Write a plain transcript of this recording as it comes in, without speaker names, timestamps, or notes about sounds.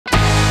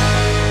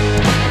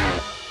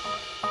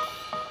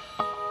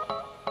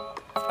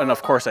And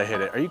of course I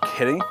hit it. Are you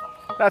kidding?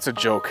 That's a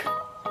joke.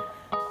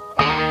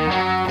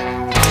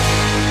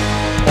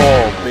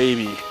 Oh,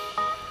 baby.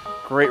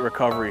 Great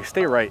recovery.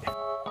 Stay right.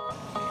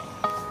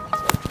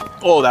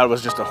 Oh, that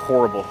was just a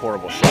horrible,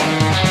 horrible shot.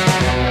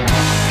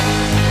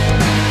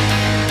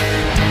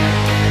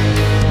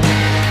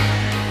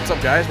 What's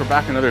up, guys? We're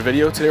back in another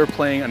video. Today we're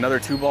playing another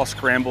 2-ball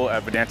scramble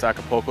at Vidanta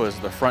Acapulco. This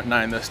is the front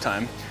 9 this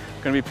time.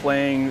 I'm going to be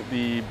playing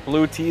the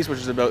blue tees, which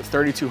is about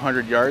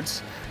 3,200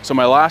 yards. So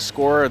my last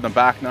score in the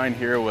back 9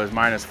 here was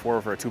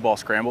 -4 for a 2-ball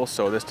scramble.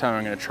 So this time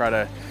I'm going to try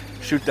to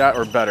shoot that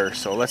or better.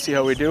 So let's see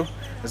how we do.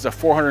 This is a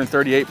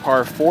 438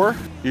 par 4.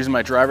 Using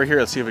my driver here,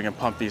 let's see if we can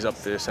pump these up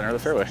to the center of the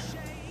fairway.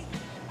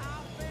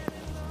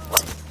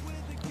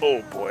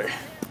 Oh boy,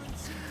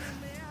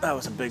 that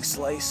was a big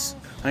slice.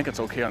 I think it's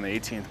okay on the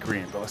 18th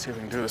green, but let's see if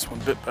we can do this one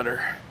a bit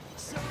better.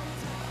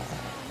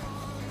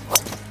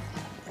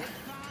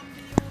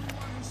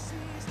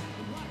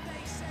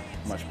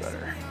 Much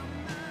better.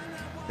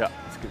 Yeah,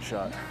 that's a good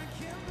shot.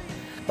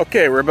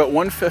 Okay, we're about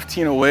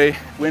 115 away.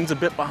 Wind's a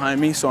bit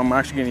behind me, so I'm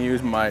actually gonna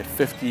use my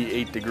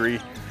 58 degree,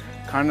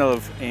 kind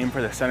of aim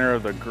for the center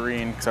of the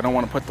green, because I don't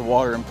want to put the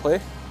water in play.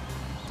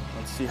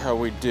 Let's see how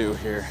we do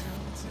here.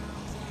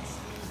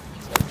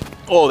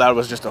 Oh, that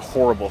was just a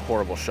horrible,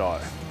 horrible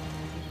shot.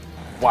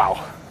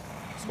 Wow.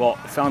 Well,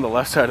 I found the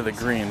left side of the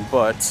green,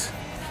 but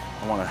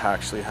I want to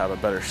actually have a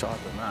better shot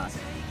than that.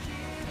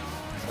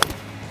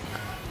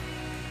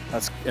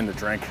 That's in the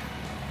drink.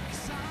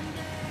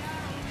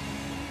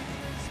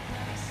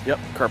 Yep,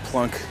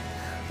 Carplunk.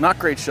 Not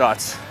great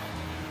shots,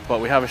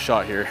 but we have a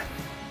shot here.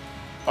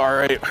 All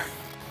right.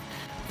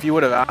 If you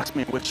would have asked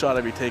me which shot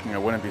I'd be taking, I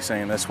wouldn't be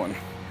saying this one.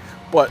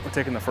 But we're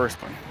taking the first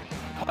one.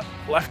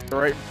 Left to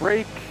right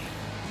break.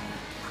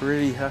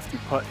 Pretty hefty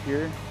putt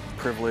here.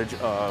 Privilege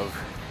of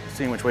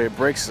seeing which way it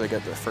breaks as I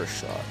get the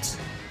first shot.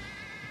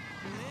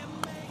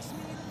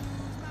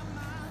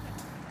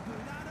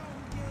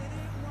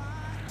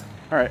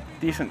 All right,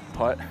 decent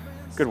putt,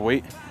 good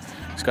weight.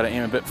 Just got to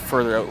aim a bit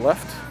further out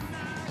left.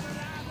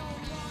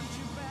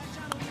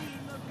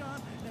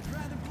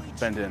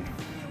 Bend in,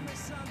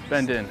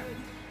 bend in.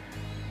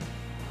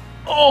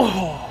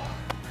 Oh,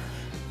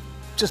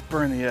 just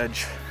burned the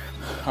edge.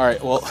 All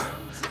right, well,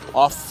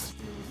 off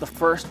the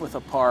first with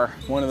a par,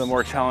 one of the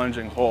more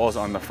challenging holes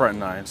on the front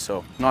 9.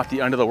 So not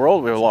the end of the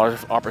world. We have a lot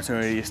of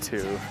opportunities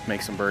to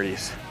make some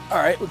birdies. All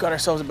right, we got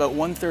ourselves about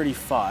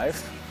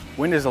 135.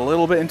 Wind is a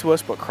little bit into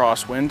us, but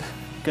crosswind.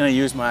 Gonna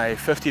use my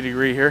 50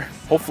 degree here.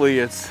 Hopefully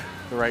it's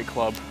the right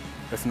club.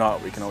 If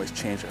not, we can always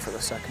change it for the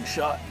second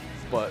shot.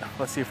 But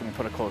let's see if we can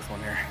put a close one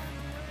here.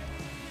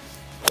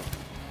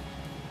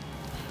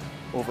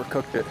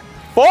 Overcooked it.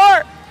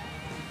 4!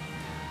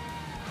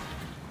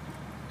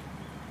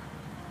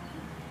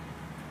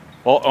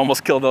 Well,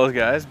 almost killed those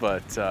guys,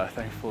 but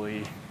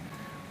thankfully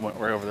went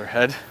right over their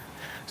head.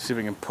 See if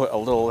we can put a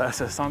little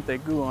less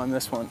Asante goo on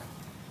this one.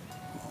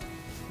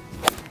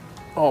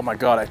 Oh my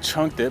God, I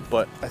chunked it,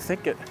 but I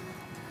think it's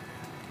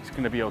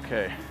gonna be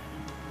okay.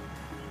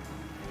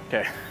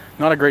 Okay,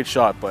 not a great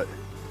shot, but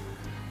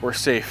we're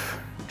safe,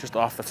 just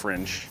off the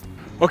fringe.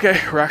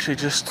 Okay, we're actually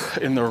just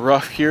in the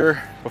rough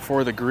here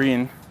before the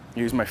green.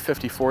 Use my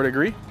 54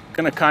 degree.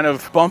 Gonna kind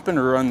of bump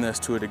and run this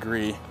to a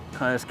degree,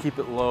 kind of just keep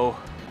it low.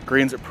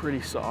 Greens are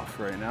pretty soft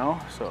right now,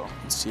 so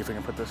let's see if we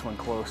can put this one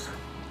close.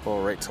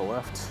 Go right to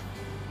left.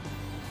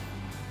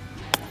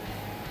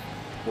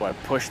 Oh, I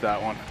pushed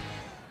that one.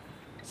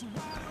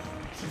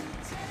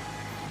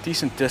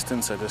 Decent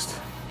distance, I just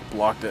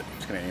blocked it.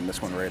 Just gonna aim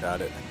this one right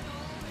at it.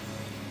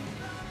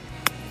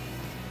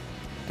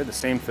 Did the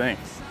same thing.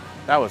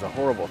 That was a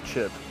horrible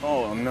chip.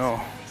 Oh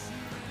no.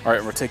 All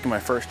right, we're taking my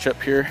first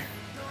chip here.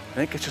 I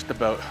think it's just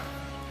about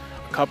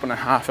a cup and a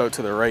half out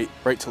to the right,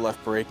 right to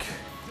left break.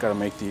 Gotta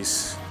make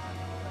these.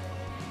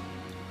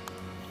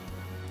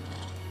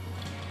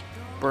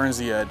 Burns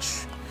the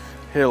edge.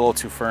 Hit it a little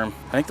too firm.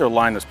 I think their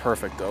line is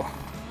perfect though.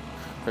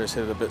 I just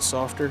hit it a bit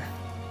softer.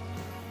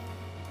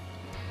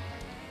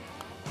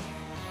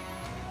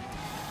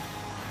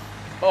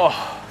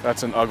 Oh,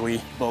 that's an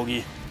ugly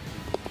bogey.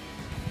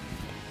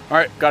 All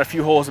right, got a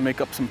few holes to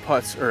make up some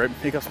putts, or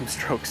make up some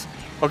strokes.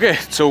 Okay,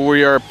 so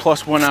we are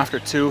 +1 after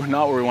 2.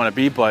 Not where we want to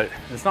be, but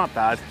it's not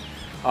bad.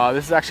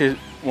 This is actually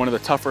one of the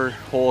tougher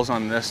holes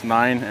on this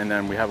 9, and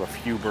then we have a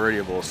few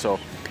birdieables. So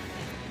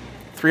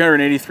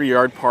 383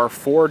 yard par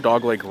 4,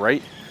 dogleg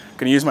right.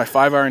 Gonna use my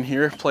 5-iron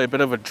here, play a bit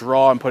of a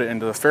draw and put it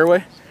into the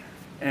fairway.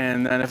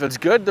 And then if it's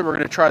good, then we're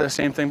gonna try the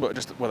same thing, but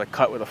just with a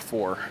cut with a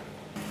 4.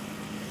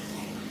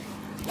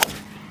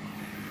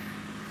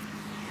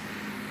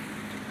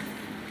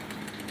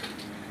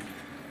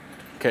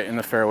 Okay, in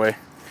the fairway.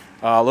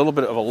 A little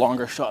bit of a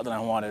longer shot than I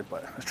wanted,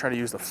 but let's try to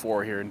use the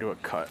 4 here and do a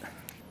cut.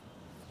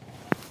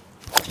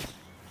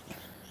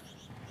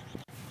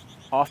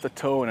 Off the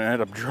toe and I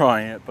ended up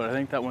drawing it, but I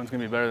think that one's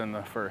gonna be better than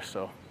the first,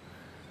 so.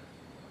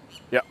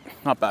 Yeah,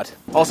 not bad.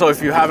 Also,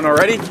 if you haven't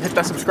already, hit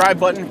that subscribe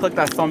button, click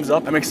that thumbs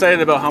up. I'm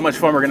excited about how much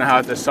fun we're gonna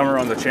have this summer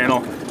on the channel.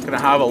 Gonna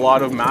have a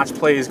lot of match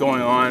plays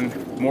going on,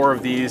 more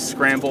of these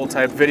scramble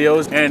type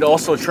videos and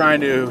also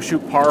trying to shoot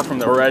par from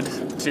the red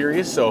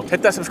series. So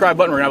hit that subscribe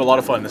button. We're gonna have a lot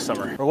of fun this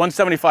summer. We're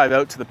 175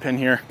 out to the pin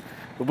here.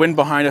 The wind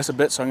behind us a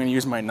bit, so I'm gonna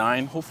use my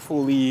 9.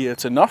 Hopefully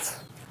it's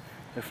enough.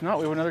 If not,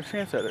 we have another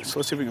chance at it. So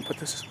let's see if we can put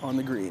this on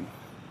the green.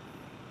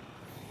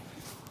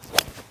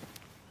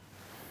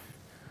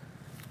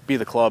 Be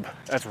the club.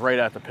 That's right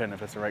at the pin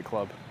if it's the right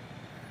club.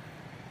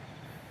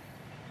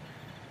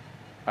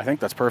 I think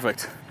that's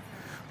perfect.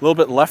 A little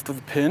bit left of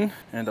the pin,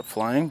 end up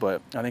flying,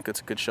 but I think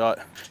it's a good shot.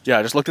 Yeah,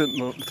 I just looked at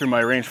it through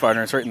my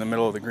rangefinder. It's right in the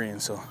middle of the green,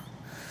 so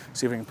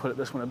see if we can put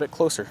this one a bit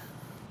closer.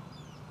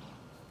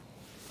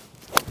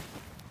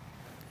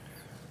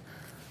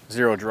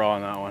 0 draw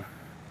on that one.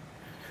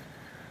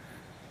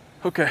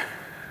 Okay,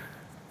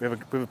 we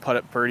have a putt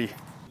at birdie.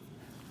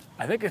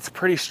 I think it's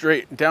pretty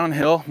straight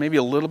downhill, maybe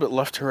a little bit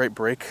left to right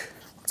break.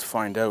 Let's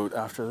find out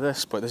after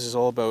this, but this is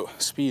all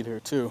about speed here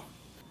too.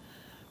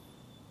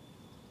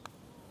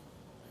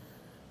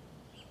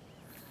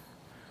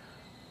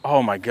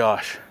 Oh my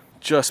gosh,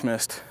 just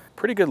missed.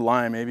 Pretty good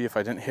line maybe if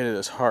I didn't hit it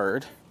as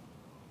hard.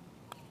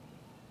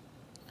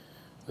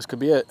 This could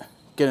be it.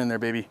 Get in there,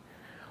 baby.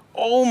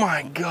 Oh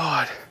my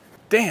God.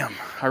 Damn,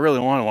 I really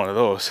wanted one of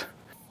those.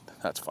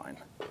 That's fine.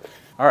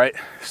 All right,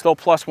 still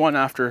 +1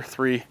 after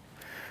 3.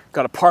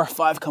 Got a par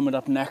 5 coming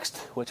up next,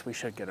 which we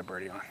should get a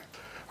birdie on.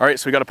 All right,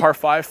 so we got a par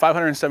 5,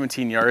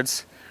 517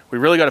 yards. We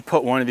really got to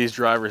put one of these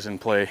drivers in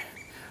play.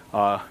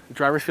 The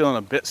driver's feeling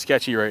a bit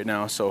sketchy right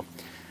now, so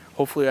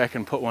hopefully I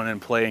can put one in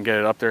play and get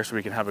it up there so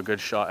we can have a good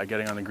shot at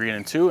getting on the green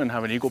in 2 and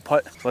have an eagle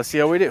putt. So let's see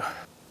how we do.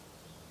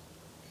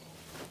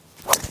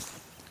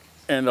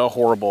 And a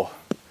horrible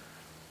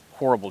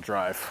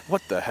drive.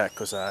 What the heck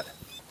was that?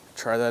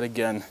 Try that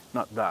again.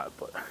 Not that,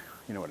 but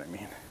you know what I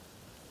mean.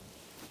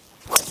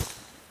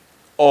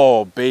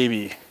 Oh,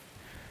 baby.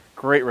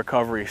 Great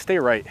recovery. Stay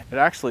right. It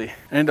actually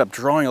ended up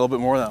drawing a little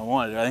bit more than I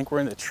wanted. I think we're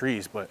in the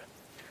trees, but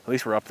at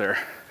least we're up there.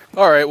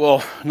 All right,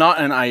 well, not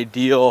an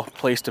ideal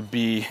place to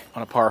be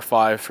on a par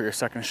 5 for your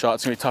second shot.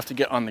 It's gonna be tough to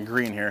get on the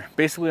green here.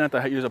 Basically, I have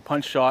to use a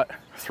punch shot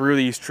through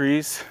these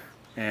trees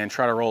and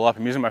try to roll up.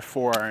 I'm using my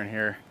 4-iron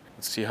here.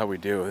 Let's see how we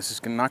do. This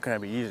is not gonna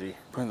be easy.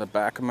 Put in the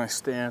back of my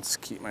stance,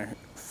 keep my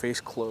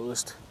face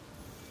closed.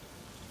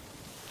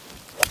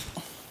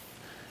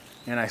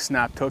 And I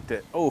snap hooked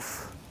it.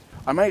 Oof.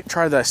 I might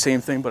try that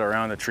same thing, but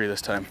around the tree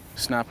this time.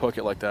 Snap hook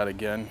it like that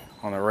again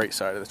on the right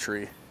side of the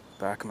tree.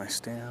 Back of my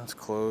stance,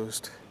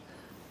 closed.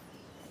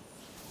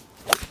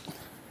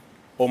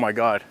 Oh my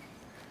God.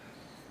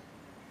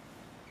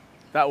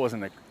 That was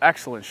an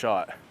excellent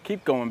shot.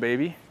 Keep going,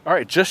 baby. All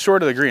right, just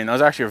short of the green. That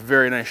was actually a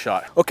very nice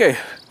shot. Okay,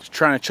 just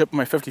trying to chip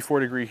my 54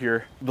 degree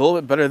here. A little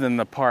bit better than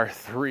the par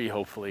 3,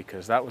 hopefully,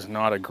 because that was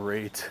not a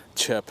great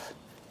chip.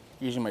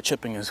 Usually my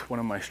chipping is one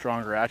of my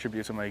stronger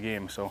attributes of my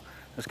game, so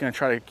I'm just gonna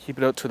try to keep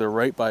it out to the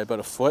right by about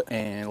a foot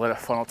and let it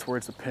funnel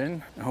towards the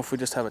pin, and hopefully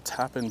just have a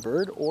tap-in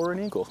bird or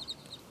an eagle.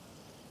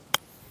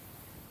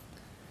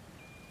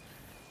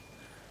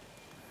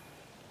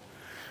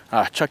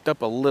 Chucked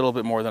up a little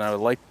bit more than I would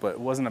like, but it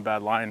wasn't a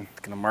bad line.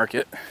 It's gonna mark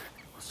it.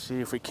 Let's see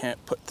if we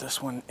can't put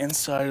this one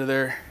inside of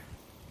there.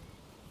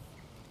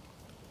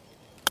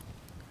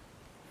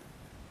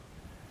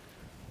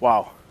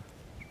 Wow,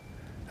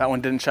 that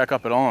one didn't check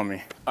up at all on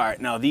me. All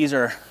right, now these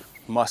are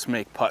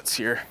must-make putts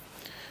here.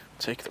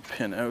 Take the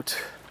pin out.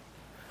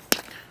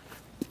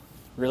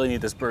 Really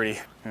need this birdie.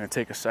 I'm gonna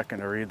take a second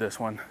to read this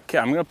one. Okay,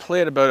 I'm gonna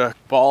play it about a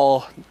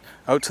ball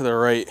out to the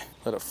right,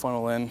 let it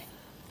funnel in.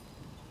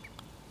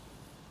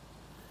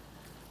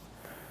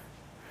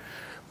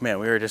 Man,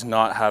 we are just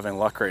not having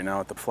luck right now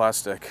with the flat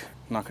stick.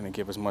 I'm not gonna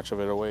give as much of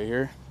it away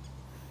here.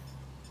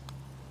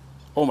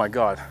 Oh my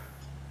God.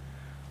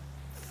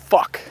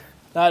 Fuck.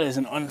 That is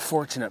an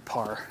unfortunate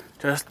par.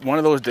 Just one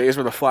of those days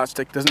where the flat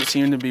stick doesn't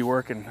seem to be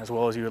working as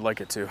well as you would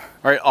like it to. All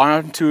right,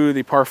 on to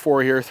the par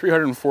 4 here,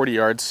 340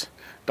 yards,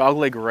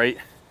 dogleg right.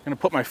 I'm gonna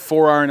put my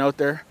 4-iron out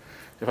there.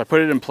 If I put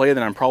it in play,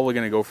 then I'm probably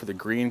gonna go for the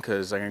green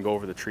because I'm gonna go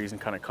over the trees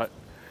and kind of cut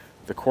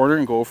the corner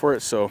and go for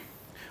it. So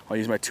I'll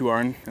use my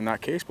 2-iron in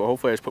that case, but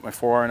hopefully I just put my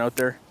 4-iron out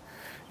there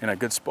in a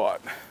good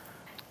spot.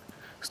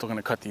 Still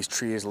gonna cut these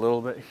trees a little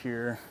bit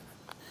here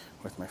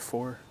with my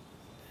 4.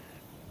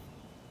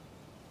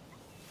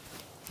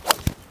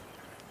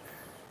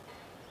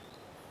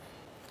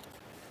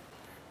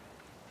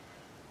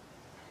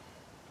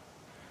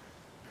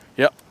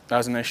 Yep, that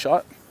was a nice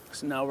shot.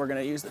 So now we're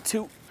gonna use the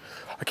 2.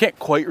 I can't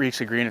quite reach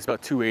the green, it's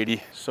about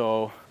 280.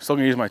 So still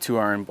gonna use my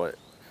 2-iron, but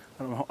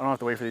I don't have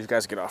to wait for these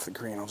guys to get off the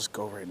green. I'll just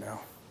go right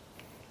now.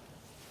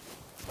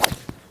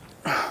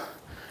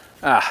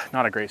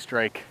 Not a great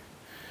strike.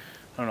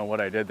 I don't know what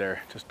I did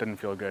there, just didn't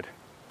feel good.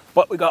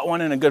 But we got one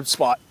in a good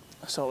spot.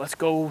 So let's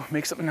go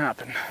make something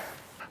happen.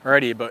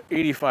 Alrighty, about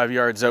 85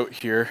 yards out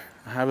here.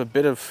 I have a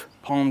bit of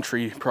palm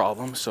tree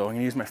problem, so I'm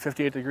gonna use my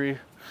 58 degree,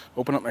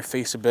 open up my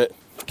face a bit,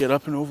 get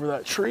up and over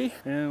that tree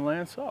and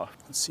land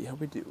soft. Let's see how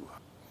we do.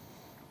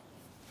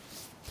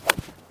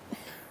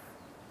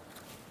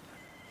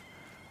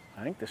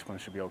 I think this one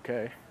should be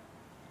okay.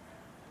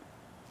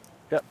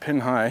 Yep,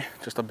 pin high,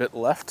 just a bit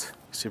left.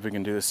 See if we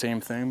can do the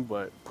same thing,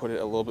 but put it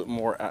a little bit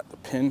more at the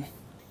pin.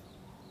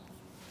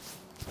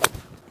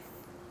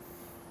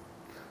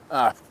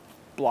 Ah,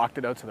 blocked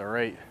it out to the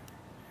right.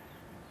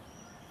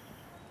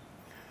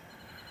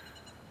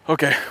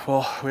 Okay,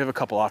 well, we have a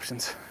couple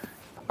options.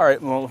 All right,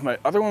 well, my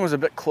other one was a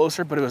bit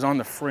closer, but it was on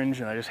the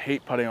fringe, and I just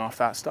hate putting off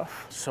that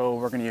stuff. So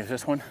we're gonna use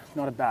this one.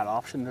 Not a bad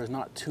option. There's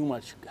not too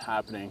much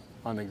happening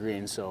on the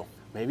green, so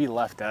maybe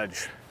left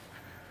edge.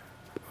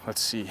 Let's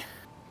see.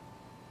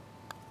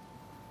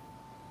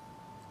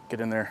 Get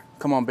in there.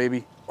 Come on,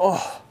 baby.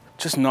 Oh,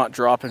 just not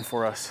dropping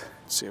for us.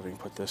 Let's see if we can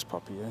put this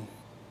puppy in.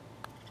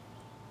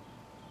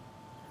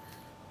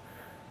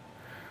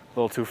 A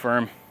little too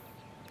firm.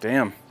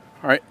 Damn.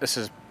 All right, this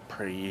is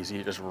pretty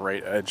easy, just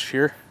right edge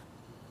here.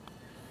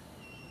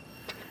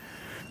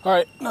 All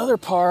right, another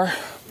par,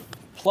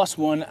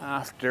 +1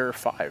 after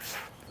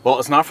 5. Well,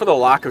 it's not for the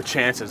lack of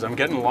chances. I'm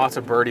getting lots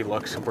of birdie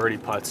looks and birdie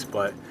putts,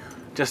 but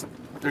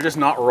they're just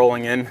not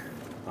rolling in.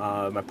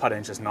 My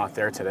putting's just not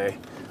there today.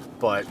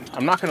 But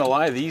I'm not gonna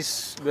lie,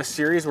 this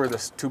series where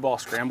this 2-ball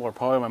scramble are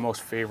probably my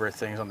most favorite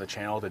things on the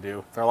channel to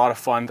do. They're a lot of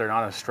fun, they're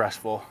not as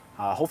stressful.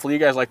 Hopefully you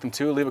guys like them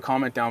too. Leave a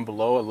comment down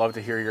below. I'd love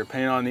to hear your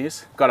opinion on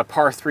these. Got a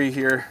par 3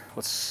 here.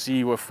 Let's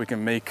see if we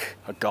can make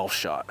a golf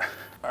shot.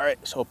 All right,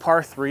 so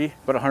par 3,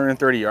 about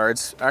 130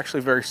 yards.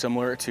 Actually very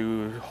similar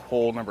to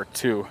hole number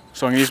 2.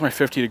 So I'm gonna use my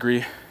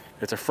 50-degree.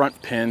 It's a front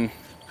pin.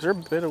 Is there a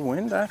bit of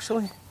wind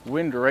actually?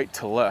 Wind right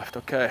to left,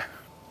 okay.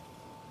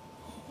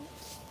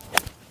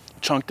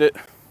 Chunked it.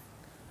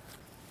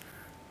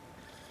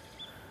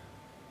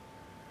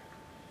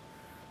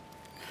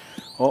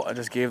 Well, I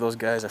just gave those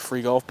guys a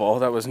free golf ball.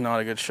 That was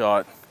not a good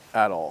shot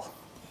at all.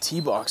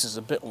 Tee box is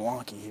a bit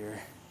wonky here.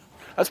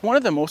 That's one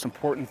of the most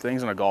important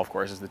things on a golf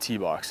course is the tee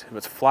box. If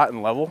it's flat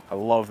and level, I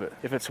love it.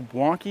 If it's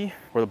wonky,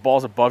 where the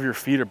ball's above your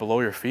feet or below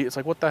your feet, it's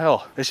like, what the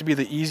hell? This should be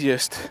the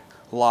easiest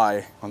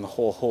lie on the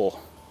whole hole.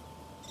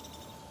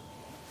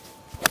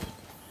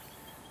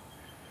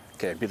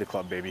 Okay, be the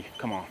club, baby.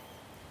 Come on.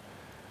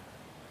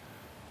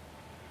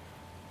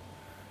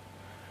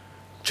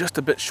 Just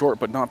a bit short,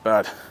 but not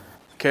bad.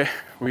 Okay,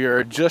 we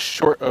are just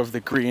short of the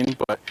green,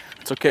 but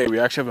it's okay. We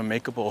actually have a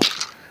makeable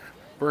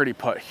birdie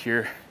putt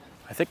here.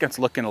 I think it's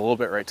looking a little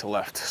bit right to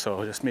left,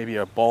 so just maybe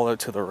a ball out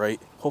to the right.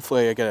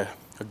 Hopefully I get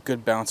a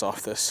good bounce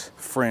off this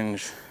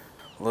fringe.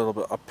 A little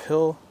bit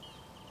uphill.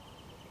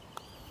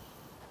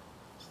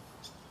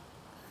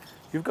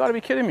 You've got to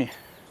be kidding me.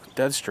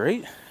 Dead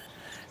straight,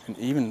 and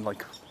even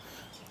like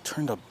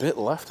turned a bit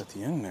left at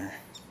the end there.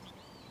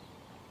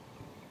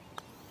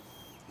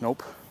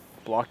 Nope,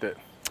 blocked it.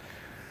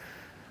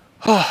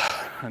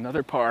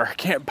 Another par.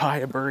 Can't buy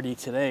a birdie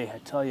today, I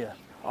tell you.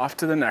 Off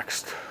to the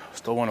next.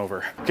 Still one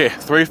over. Okay,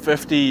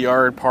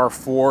 350-yard par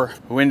 4.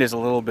 Wind is a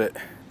little bit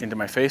into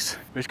my face.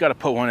 We just got to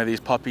put one of these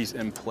puppies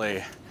in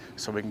play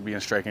so we can be in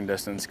striking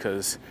distance,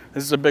 because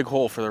this is a big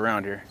hole for the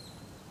round here.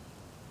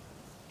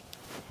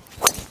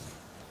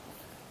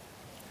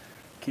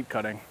 Keep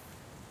cutting.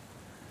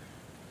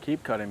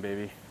 Keep cutting,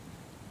 baby.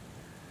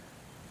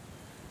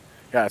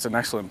 Yeah, it's an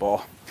excellent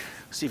ball.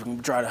 Let's see if we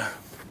can try to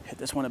hit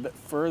this one a bit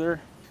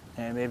further.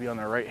 And maybe on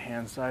the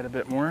right-hand side a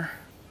bit more.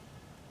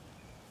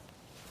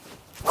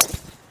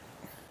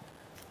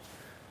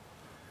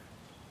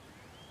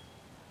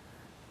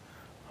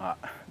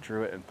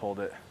 Drew it and pulled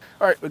it.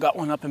 All right, we got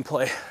one up in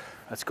play.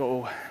 Let's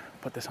go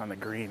put this on the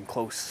green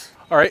close.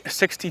 All right,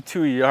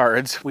 62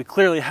 yards. We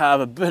clearly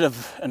have a bit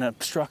of an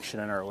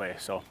obstruction in our way.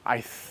 So I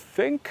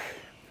think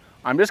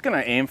I'm just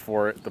gonna aim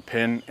for the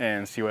pin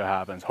and see what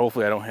happens.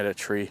 Hopefully I don't hit a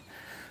tree.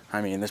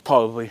 I mean, there's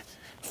probably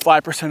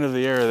 5% of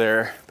the air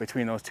there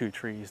between those two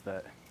trees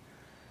that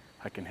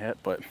I can hit,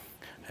 but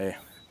hey,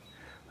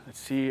 let's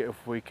see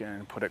if we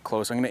can put it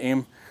close. I'm gonna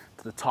aim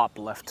to the top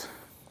left.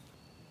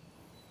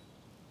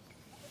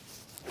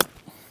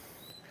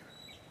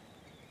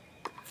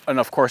 And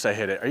of course I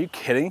hit it. Are you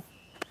kidding?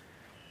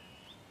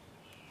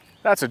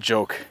 That's a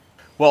joke.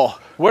 Well,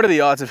 what are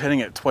the odds of hitting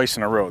it twice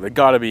in a row? They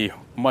gotta be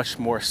much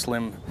more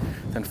slim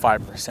than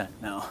 5%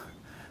 now.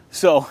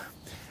 So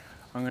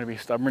I'm gonna be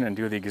stubborn and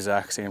do the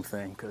exact same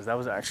thing, because that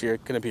was actually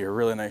gonna be a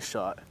really nice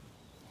shot.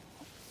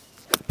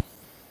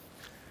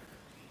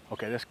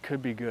 Okay, this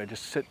could be good.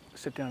 Just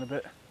sit down a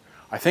bit.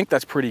 I think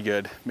that's pretty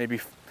good. Maybe,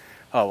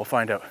 oh, we'll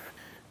find out.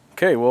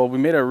 Okay, well, we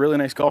made a really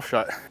nice golf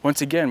shot.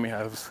 Once again, we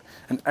have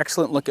an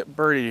excellent look at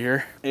birdie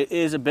here. It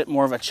is a bit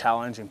more of a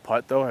challenging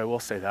putt though, I will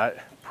say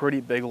that. Pretty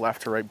big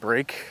left to right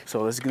break.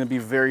 So this is gonna be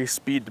very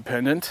speed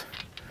dependent.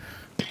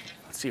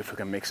 Let's see if we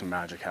can make some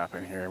magic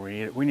happen here.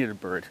 We need a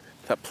bird.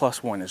 That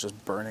 +1 is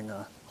just burning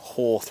a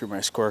hole through my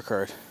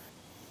scorecard.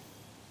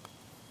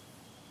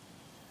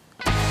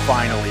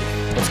 Finally,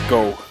 let's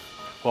go.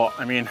 Well,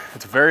 I mean,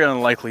 it's very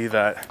unlikely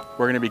that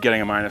we're gonna be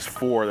getting a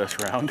 -4 this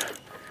round,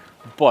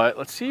 but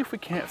let's see if we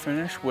can't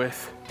finish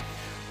with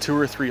 2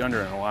 or 3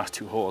 under in the last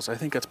 2 holes. I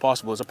think that's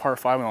possible. It's a par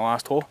 5 in the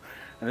last hole.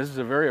 And this is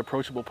a very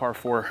approachable par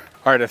 4.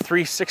 All right, a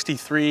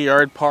 363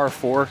 yard par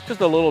 4,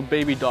 just a little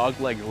baby dog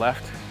leg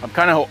left. I'm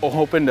kind of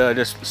hoping to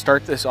just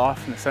start this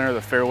off in the center of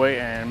the fairway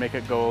and make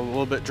it go a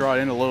little bit, draw it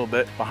in a little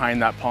bit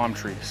behind that palm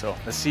tree. So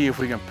let's see if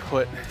we can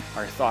put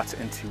our thoughts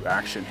into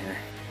action here.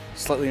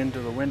 Slightly into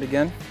the wind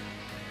again.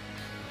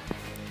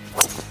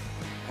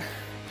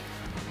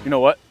 You know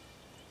what?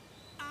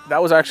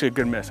 That was actually a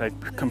good miss. I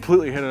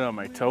completely hit it on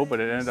my toe, but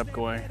it ended up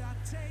going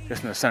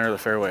just in the center of the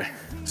fairway.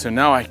 So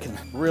now I can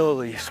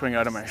really swing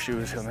out of my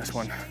shoes on this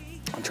one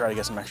and try to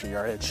get some extra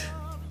yardage.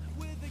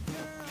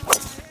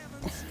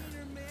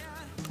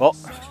 Well,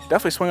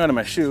 definitely swung out of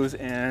my shoes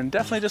and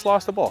definitely just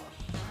lost the ball.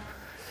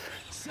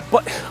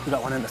 But we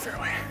got one in the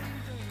fairway.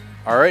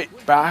 All right,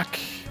 back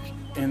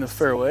in the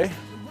fairway.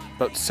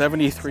 About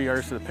 73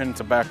 yards to the pin.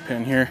 It's a back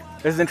pin here.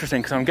 This is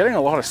interesting because I'm getting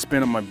a lot of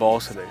spin on my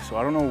balls today, so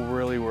I don't know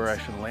really where I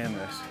should land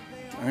this.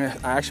 I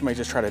actually might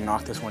just try to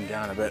knock this one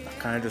down a bit.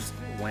 Kind of just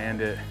land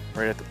it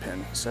right at the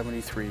pin.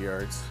 73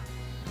 yards.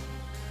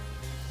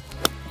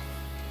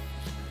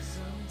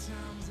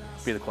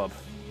 Be the club.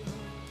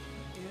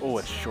 Oh,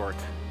 it's short.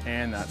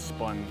 And that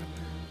spun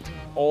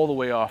all the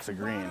way off the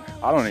green.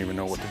 I don't even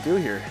know what to do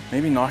here.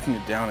 Maybe knocking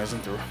it down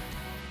isn't the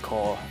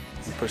call.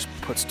 It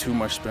puts too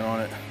much spin on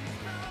it.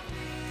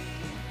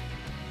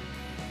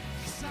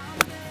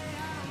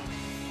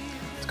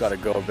 It's got to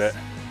go a bit.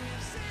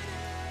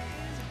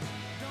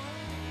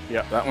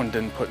 Yeah, that one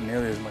didn't put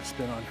nearly as much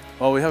spin on.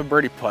 Well, we have a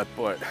birdie putt,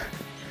 but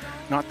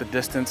not the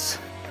distance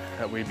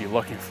that we'd be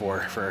looking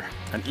for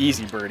an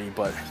easy birdie,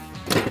 but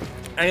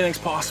anything's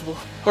possible.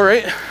 All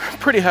right,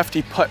 pretty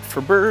hefty putt for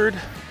bird,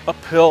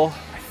 uphill.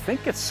 I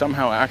think it's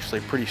somehow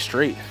actually pretty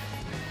straight.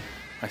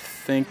 I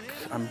think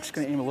I'm just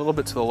gonna aim a little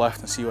bit to the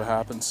left and see what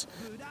happens.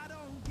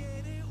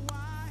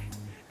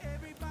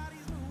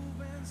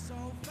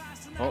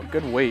 Well,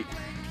 good weight.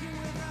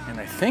 And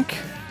I think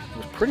it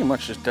was pretty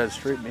much just dead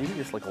straight, maybe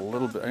just like a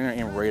little bit. I'm gonna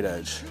aim right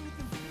edge.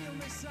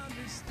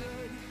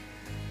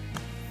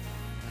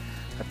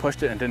 I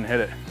pushed it and didn't hit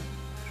it.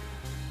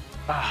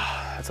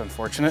 Ah, that's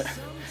unfortunate.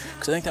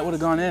 Because I think that would have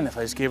gone in if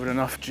I just gave it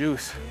enough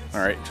juice. All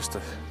right, just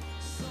a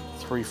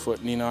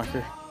 3-foot knee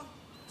knocker.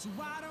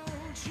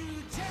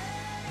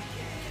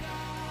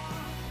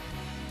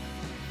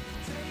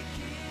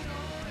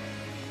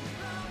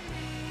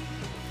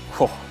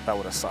 Oh, that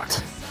would have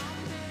sucked.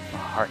 My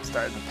heart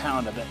started to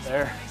pound a bit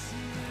there.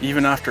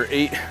 Even after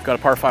 8, got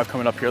a par 5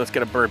 coming up here. Let's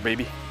get a bird,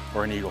 baby,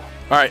 or an eagle.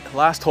 All right,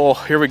 last hole,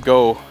 here we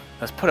go.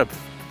 Let's put a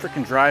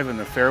freaking drive in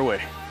the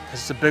fairway.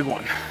 This is a big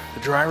one. The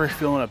driver's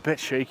feeling a bit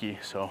shaky,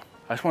 so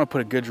I just want to put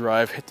a good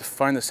drive,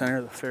 find the center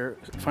of the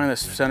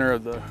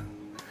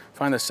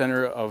find the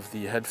center of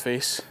the head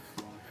face.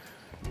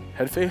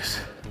 Head face?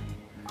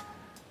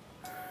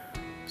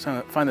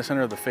 Find the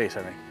center of the face,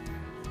 I think.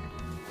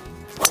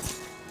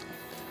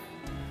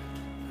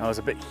 That was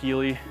a bit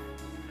heely,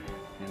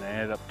 and I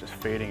ended up just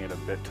fading it a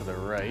bit to the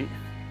right.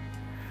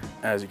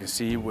 As you can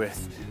see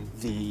with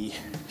the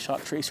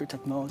shot tracer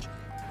technology.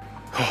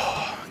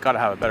 Gotta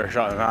have a better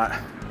shot than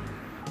that.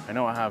 I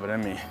know I have it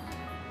in me.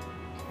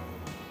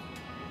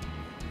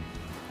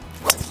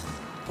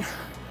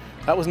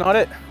 That was not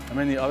it. I'm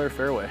in the other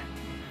fairway.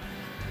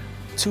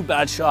 2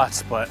 bad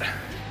shots, but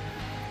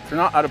they're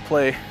not out of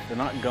play. They're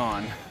not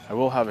gone. I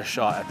will have a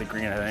shot at the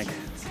green, I think.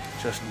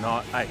 Just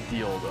not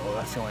ideal though,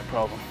 that's the only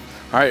problem.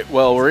 All right,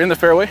 well, we're in the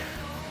fairway.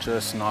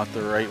 Just not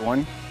the right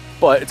one,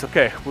 but it's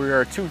okay. We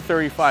are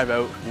 235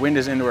 out. Wind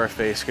is into our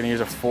face. Gonna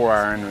use a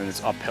 4-iron and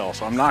it's uphill,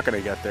 so I'm not gonna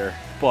get there,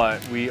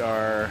 but we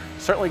are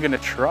certainly gonna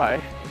try.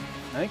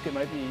 I think it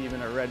might be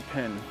even a red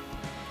pin,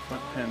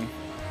 front pin.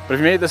 But if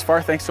you made it this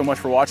far, thanks so much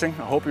for watching.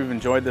 I hope you've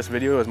enjoyed this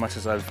video as much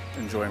as I've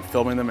enjoyed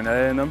filming them and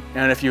editing them.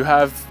 And if you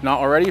have not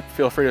already,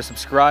 feel free to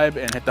subscribe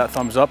and hit that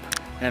thumbs up.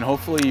 And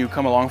hopefully you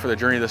come along for the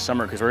journey this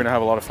summer because we're gonna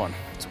have a lot of fun.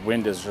 This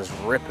wind is just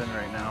ripping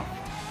right now.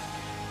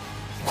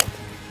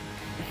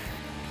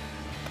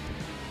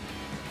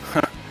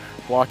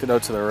 Blocked it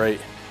out to the right.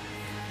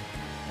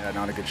 Yeah,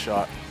 not a good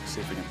shot. Let's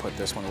see if we can put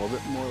this one a little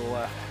bit more to the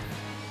left.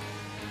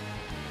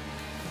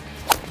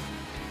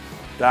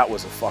 That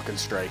was a fucking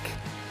strike.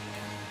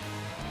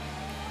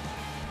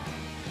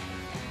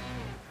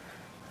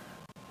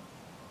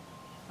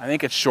 I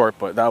think it's short,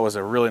 but that was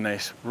a really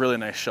nice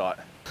shot.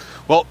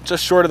 Well,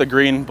 just short of the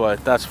green,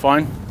 but that's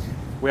fine.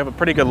 We have a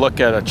pretty good look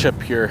at a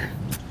chip here.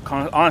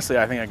 Honestly,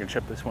 I think I can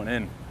chip this one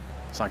in.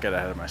 Let's not get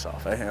ahead of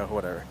myself,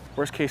 whatever.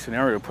 Worst case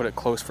scenario, put it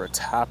close for a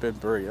tap-in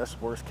birdie. That's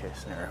worst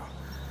case scenario.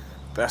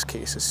 Best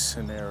case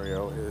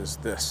scenario is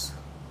this.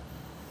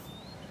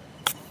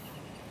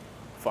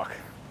 Fuck.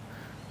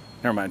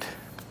 Never mind.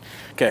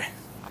 Okay,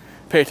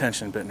 pay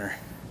attention, Bittner.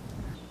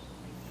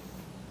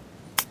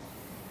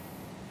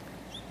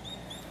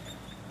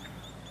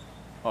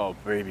 Oh,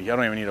 baby, I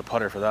don't even need a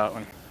putter for that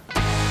one.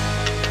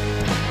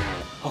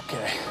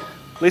 Okay,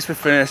 at least we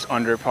finished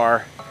under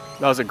par.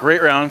 That was a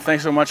great round.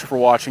 Thanks so much for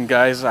watching,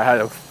 guys. I had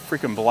a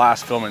freaking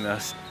blast filming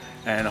this.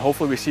 And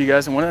hopefully we see you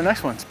guys in one of the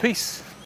next ones. Peace.